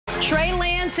Trey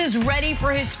Lance is ready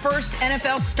for his first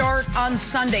NFL start on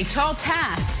Sunday. Tall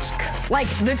task, like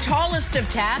the tallest of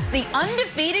tasks, the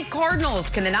undefeated Cardinals.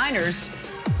 Can the Niners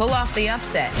pull off the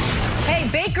upset? Hey,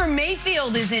 Baker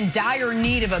Mayfield is in dire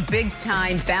need of a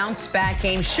big-time bounce-back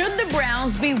game. Should the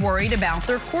Browns be worried about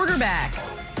their quarterback?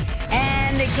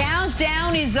 And the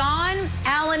countdown is on.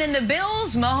 Allen and the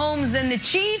Bills, Mahomes and the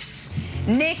Chiefs,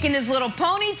 Nick and his little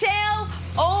ponytail.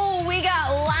 Oh, we got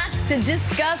lots to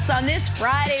discuss on this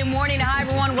Friday morning. Hi,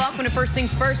 everyone. Welcome to First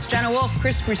Things First. Jenna Wolf,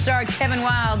 Chris Broussard, Kevin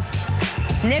Wilds.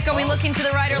 Nick, are we looking to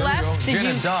the right or left?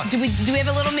 Do we have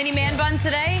a little mini man bun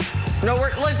today? No,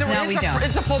 listen, no,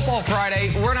 it's a football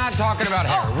Friday. We're not talking about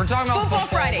hair. We're talking about football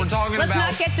Friday. We're talking Let's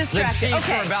about not get distracted. The Chiefs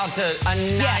are about to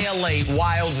annihilate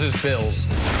Wilds' Bills.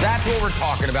 That's what we're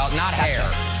talking about, not hair.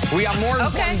 We got more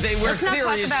important things. We're a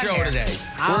serious show today.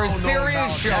 We're a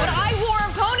serious show. But I wore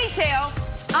a ponytail.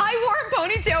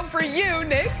 For you,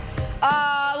 Nick.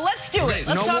 Let's do it.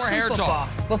 Let's talk some football.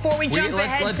 Before we jump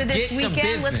ahead to this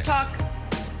weekend, let's talk.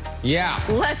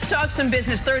 Let's talk some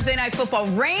business. Thursday Night Football.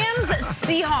 Rams,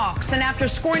 Seahawks. And after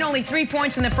scoring only 3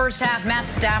 points in the first half, Matt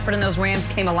Stafford and those Rams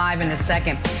came alive in the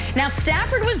second. Now,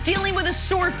 Stafford was dealing with a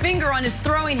sore finger on his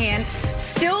throwing hand,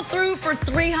 still threw for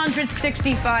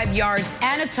 365 yards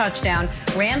and a touchdown.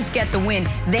 Rams get the win.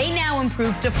 They now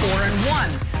improve to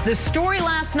 4-1. The story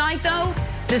last night, though,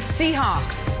 the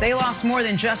Seahawks, they lost more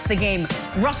than just the game.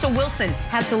 Russell Wilson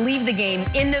had to leave the game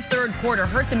in the third quarter,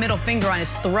 hurt the middle finger on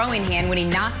his throwing hand when he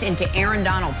knocked into Aaron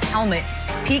Donald's helmet.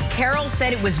 Pete Carroll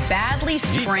said it was badly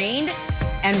sprained,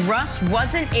 and Russ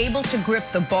wasn't able to grip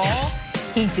the ball.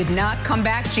 He did not come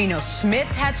back. Geno Smith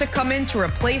had to come in to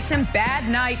replace him. Bad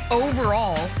night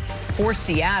overall for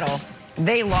Seattle.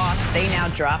 They lost. They now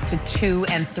dropped to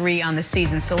 2-3 on the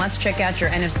season. So let's check out your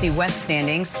NFC West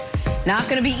standings. Not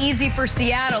going to be easy for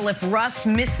Seattle if Russ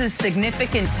misses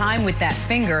significant time with that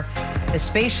finger,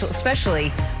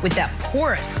 especially with that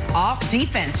porous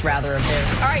defense of theirs.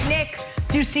 All right, Nick,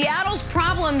 do Seattle's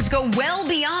problems go well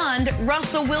beyond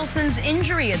Russell Wilson's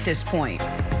injury at this point?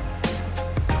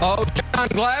 Oh, John, I'm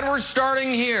glad we're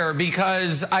starting here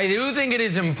because I do think it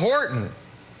is important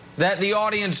that the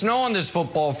audience know on this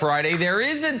Football Friday there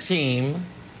is a team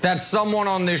that someone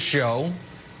on this show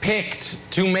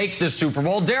picked to make the Super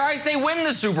Bowl, dare I say win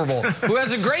the Super Bowl, who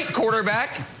has a great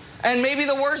quarterback and maybe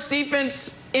the worst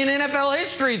defense in NFL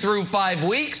history through 5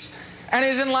 weeks and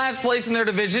is in last place in their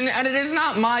division. And it is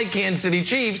not my Kansas City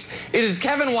Chiefs. It is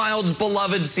Kevin Wilds'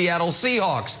 beloved Seattle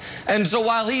Seahawks. And so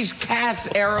while he casts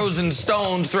arrows and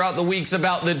stones throughout the weeks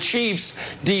about the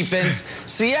Chiefs' defense,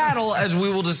 Seattle, as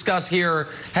we will discuss here,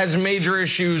 has major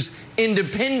issues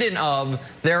independent of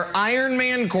their Iron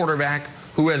Man quarterback,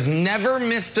 who has never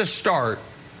missed a start,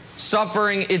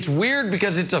 suffering, it's weird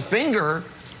because it's a finger,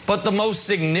 but the most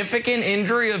significant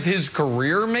injury of his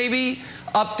career maybe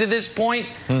up to this point.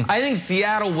 I think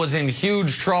Seattle was in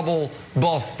huge trouble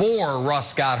before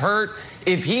Russ got hurt.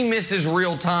 If he misses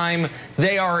real time,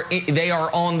 they are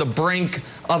on the brink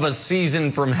of a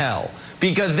season from hell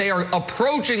because they are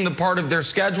approaching the part of their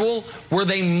schedule where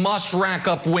they must rack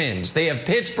up wins. They have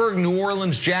Pittsburgh, New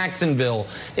Orleans, Jacksonville.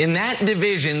 In that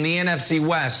division, the NFC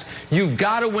West, you've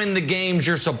got to win the games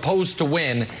you're supposed to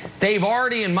win. They've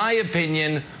already, in my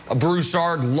opinion,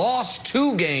 Broussard, lost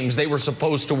 2 games they were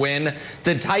supposed to win,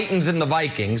 the Titans and the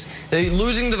Vikings.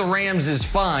 Losing to the Rams is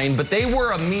fine, but they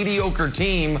were a mediocre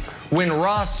team when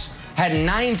Russ had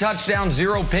 9 touchdowns,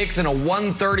 0 picks, and a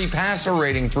 130 passer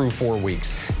rating through 4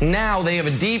 weeks. Now they have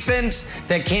a defense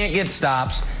that can't get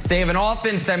stops. They have an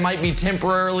offense that might be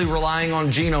temporarily relying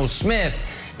on Geno Smith,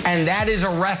 and that is a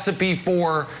recipe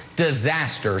for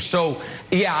disaster. So,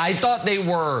 yeah, I thought they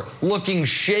were looking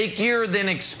shakier than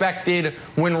expected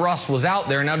when Russ was out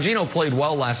there. Now, Geno played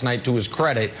well last night to his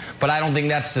credit, but I don't think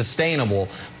that's sustainable.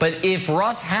 But if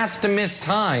Russ has to miss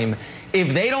time,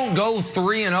 if they don't go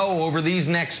 3-0 over these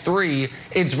next 3,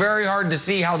 it's very hard to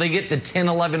see how they get the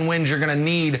 10-11 wins you're going to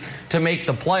need to make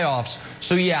the playoffs.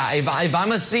 So, yeah, if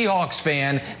I'm a Seahawks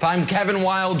fan, if I'm Kevin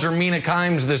Wilds or Mina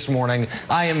Kimes this morning,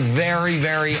 I am very,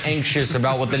 very anxious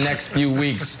about what the next few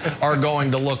weeks are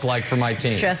going to look like for my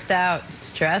team. Stressed out.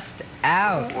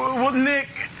 Well, Nick,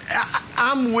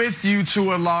 I'm with you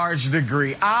to a large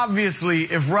degree. Obviously,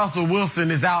 if Russell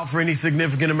Wilson is out for any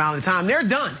significant amount of time, they're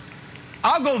done.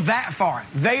 I'll go that far.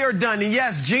 They are done. And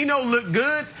yes, Geno looked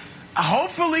good.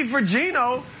 Hopefully for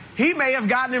Geno, he may have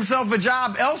gotten himself a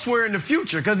job elsewhere in the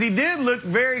future because he did look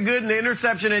very good, and the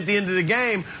interception at the end of the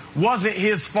game wasn't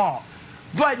his fault.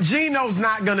 But Geno's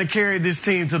not going to carry this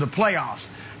team to the playoffs.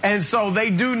 And so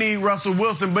they do need Russell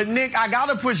Wilson. But, Nick, I got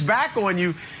to push back on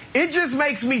you. It just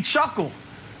makes me chuckle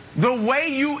the way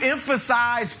you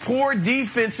emphasize poor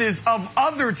defenses of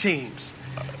other teams.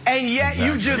 And yet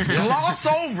you just gloss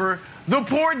over the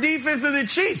poor defense of the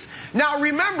Chiefs. Now,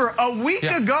 remember, a week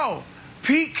ago,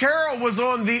 Pete Carroll was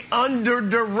on the under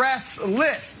duress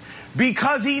list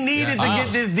because he needed to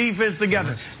get this defense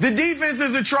together. The defense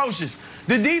is atrocious.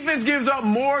 The defense gives up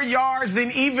more yards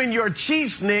than even your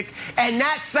Chiefs, Nick, and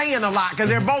that's saying a lot because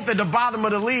they're both at the bottom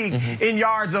of the league in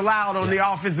yards allowed on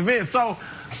the offensive end. So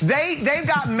they've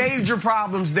got major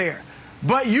problems there.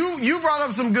 But you brought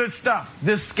up some good stuff,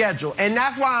 this schedule, and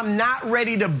that's why I'm not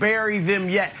ready to bury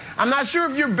them yet. I'm not sure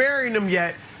if you're burying them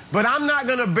yet, but I'm not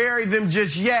going to bury them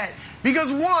just yet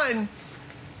because, one,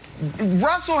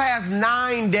 Russell has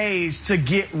 9 days to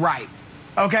get right,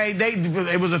 okay?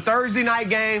 It was a Thursday night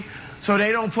game, so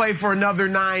they don't play for another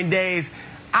 9 days.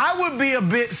 I would be a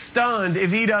bit stunned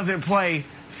if he doesn't play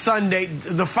Sunday,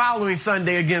 the following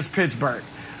Sunday against Pittsburgh.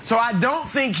 So I don't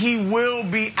think he will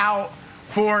be out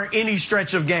for any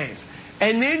stretch of games.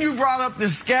 And then you brought up the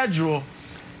schedule,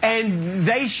 and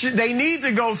they need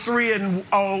to go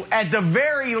 3-0, at the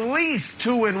very least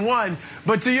 2-1.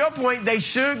 But to your point, they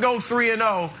should go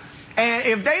 3-0. And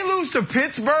if they lose to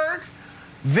Pittsburgh,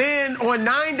 then on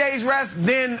 9 days rest,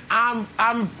 then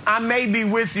I may be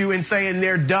with you in saying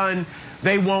they're done.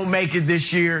 They won't make it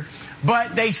this year.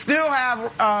 But they still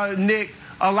have, Nick,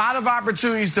 a lot of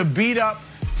opportunities to beat up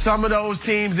some of those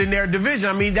teams in their division.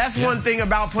 I mean, that's one thing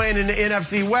about playing in the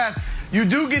NFC West. You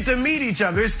do get to meet each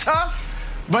other. It's tough,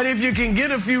 but if you can get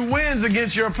a few wins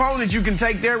against your opponents, you can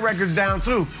take their records down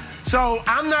too. So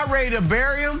I'm not ready to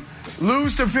bury them,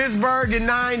 lose to Pittsburgh in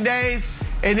 9 days,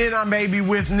 and then I may be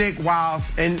with Nick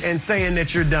Wiles and saying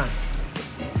that you're done.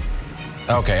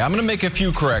 Okay, I'm going to make a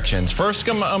few corrections. First,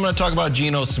 I'm going to talk about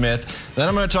Geno Smith. Then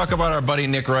I'm going to talk about our buddy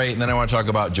Nick Wright. And then I want to talk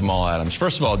about Jamal Adams.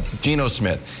 First of all, Geno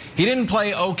Smith. He didn't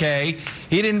play okay.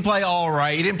 He didn't play all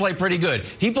right. He didn't play pretty good.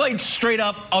 He played straight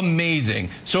up amazing.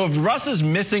 So if Russ is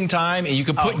missing time and you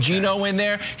can put Geno in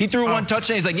there, he threw one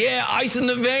touchdown. He's like, yeah, ice in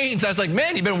the veins. I was like,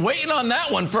 man, you've been waiting on that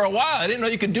one for a while. I didn't know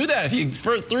you could do that. If you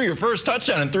threw your first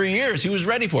touchdown in 3 years, he was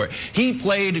ready for it. He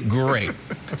played great.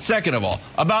 Second of all,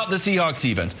 about the Seahawks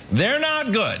defense. They're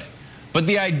not good. But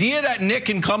the idea that Nick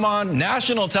can come on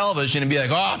national television and be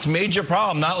like, oh, it's a major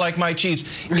problem, not like my Chiefs,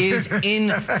 is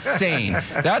insane.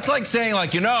 That's like saying,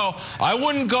 like, you know, I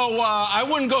wouldn't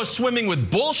go swimming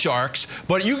with bull sharks,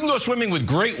 but you can go swimming with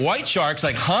great white sharks.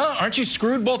 Like, huh? Aren't you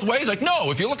screwed both ways? Like, no,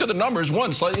 if you look at the numbers,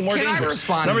 one's slightly more dangerous. Can I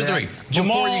respond Number to that 3,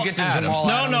 Jamal before you get to Adams. Jamal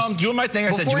Adams? No, I'm doing my thing.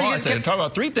 I said Jamal. I said I talk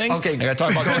about 3 things. Okay, I got to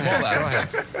talk about Jamal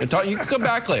Adams. You can come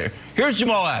back later. Here's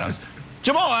Jamal Adams.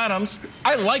 Jamal Adams,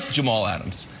 I like Jamal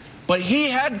Adams. But he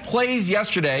had plays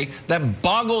yesterday that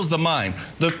boggles the mind.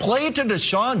 The play to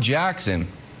Deshaun Jackson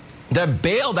that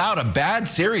bailed out a bad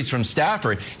series from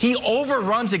Stafford, he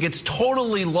overruns it, gets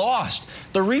totally lost.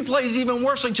 The replay's even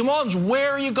worse. Like, Jamal Adams,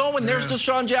 where are you going? There's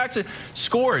Deshaun Jackson.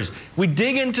 Scores. We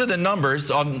dig into the numbers.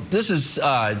 This is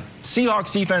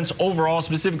Seahawks defense overall,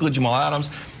 specifically Jamal Adams.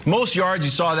 Most yards,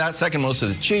 you saw that, second most of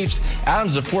the Chiefs.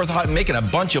 Adams is the 4th, making a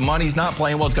bunch of money. He's not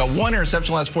playing well. He's got 1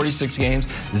 interception last 46 games,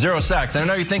 0 sacks. I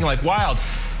know you're thinking, like, Wilds,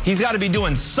 he's got to be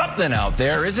doing something out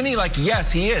there, isn't he? Like,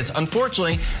 yes, he is.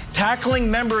 Unfortunately, tackling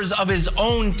members of his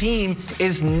own team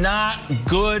is not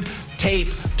good tape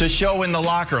to show in the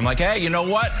locker room. Like, hey, you know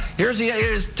what?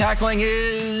 Here's tackling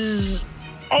his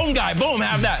own guy. Boom,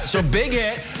 have that. So big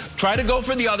hit. Try to go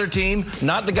for the other team,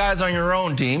 not the guys on your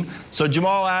own team. So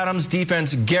Jamal Adams,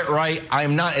 defense, get right. I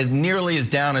am not as nearly as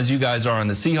down as you guys are on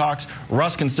the Seahawks.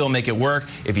 Russ can still make it work.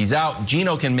 If he's out,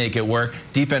 Geno can make it work.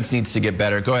 Defense needs to get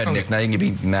better. Go ahead, Nick. Now you can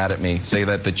be mad at me. Say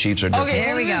that the Chiefs are different. Okay,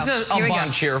 here we go. This is a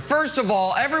bunch here. First of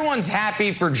all, everyone's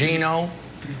happy for Geno,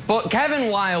 but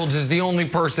Kevin Wildes is the only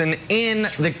person in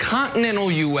the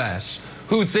continental U.S.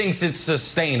 who thinks it's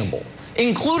sustainable,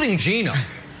 including Geno.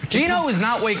 Geno is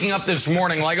not waking up this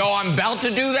morning like, oh, I'm about to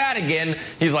do that again.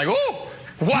 He's like, oh,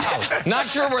 wow. Not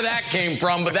sure where that came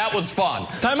from, but that was fun.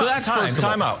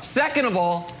 Time out. Second of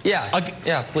all,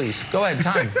 yeah, please. Go ahead,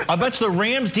 time. I bet you the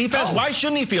Rams defense, why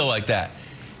shouldn't he feel like that?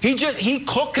 He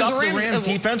cooked up the Rams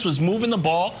defense, was moving the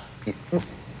ball.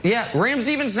 Yeah, Rams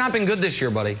defense not been good this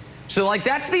year, buddy. So, like,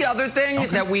 that's the other thing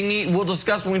that we'll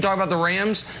discuss when we talk about the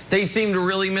Rams. They seem to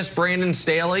really miss Brandon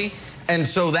Staley. And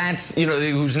so that's, you know,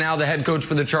 who's now the head coach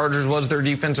for the Chargers, was their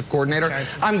defensive coordinator. Okay.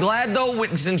 I'm glad, though,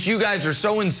 since you guys are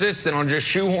so insistent on just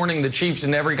shoehorning the Chiefs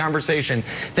into every conversation,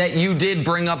 that you did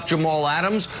bring up Jamal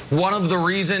Adams. One of the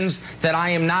reasons that I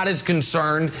am not as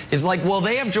concerned is, like, well,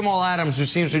 they have Jamal Adams, who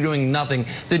seems to be doing nothing.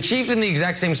 The Chiefs in the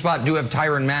exact same spot do have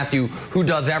Tyrann Mathieu, who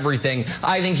does everything.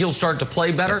 I think he'll start to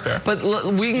play better. But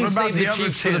we can save the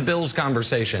Chiefs for the Bills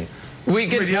conversation. We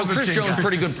can. Well, Chris Jones,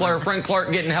 pretty good player. Frank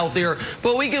Clark getting healthier,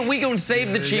 but we can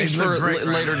save the Chiefs for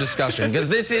later discussion, because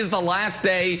this is the last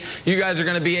day you guys are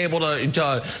going to be able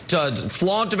to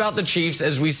flaunt about the Chiefs,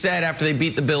 as we said after they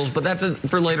beat the Bills. But that's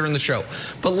for later in the show.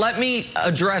 But let me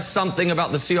address something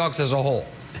about the Seahawks as a whole.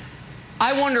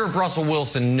 I wonder if Russell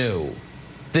Wilson knew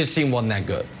this team wasn't that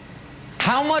good.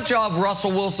 How much of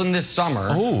Russell Wilson this summer,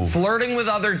 flirting with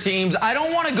other teams, I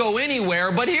don't want to go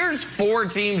anywhere, but here's 4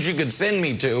 teams you could send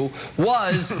me to,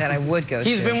 was that I would go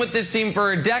He's been with this team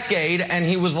for a decade, and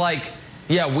he was like,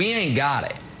 yeah, we ain't got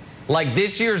it. Like,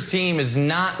 this year's team is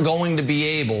not going to be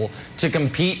able to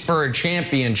compete for a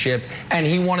championship, and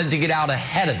he wanted to get out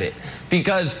ahead of it.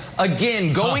 Because,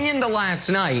 again, going into last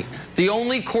night, the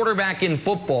only quarterback in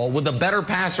football with a better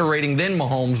passer rating than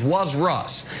Mahomes was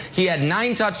Russ. He had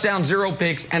 9 touchdowns, 0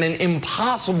 picks, and an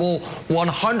impossible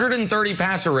 130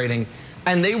 passer rating.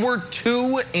 And they were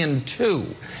 2-2.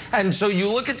 And so you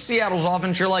look at Seattle's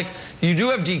offense, you're like, you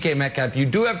do have DK Metcalf, you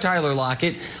do have Tyler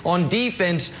Lockett. On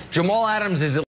defense, Jamal Adams is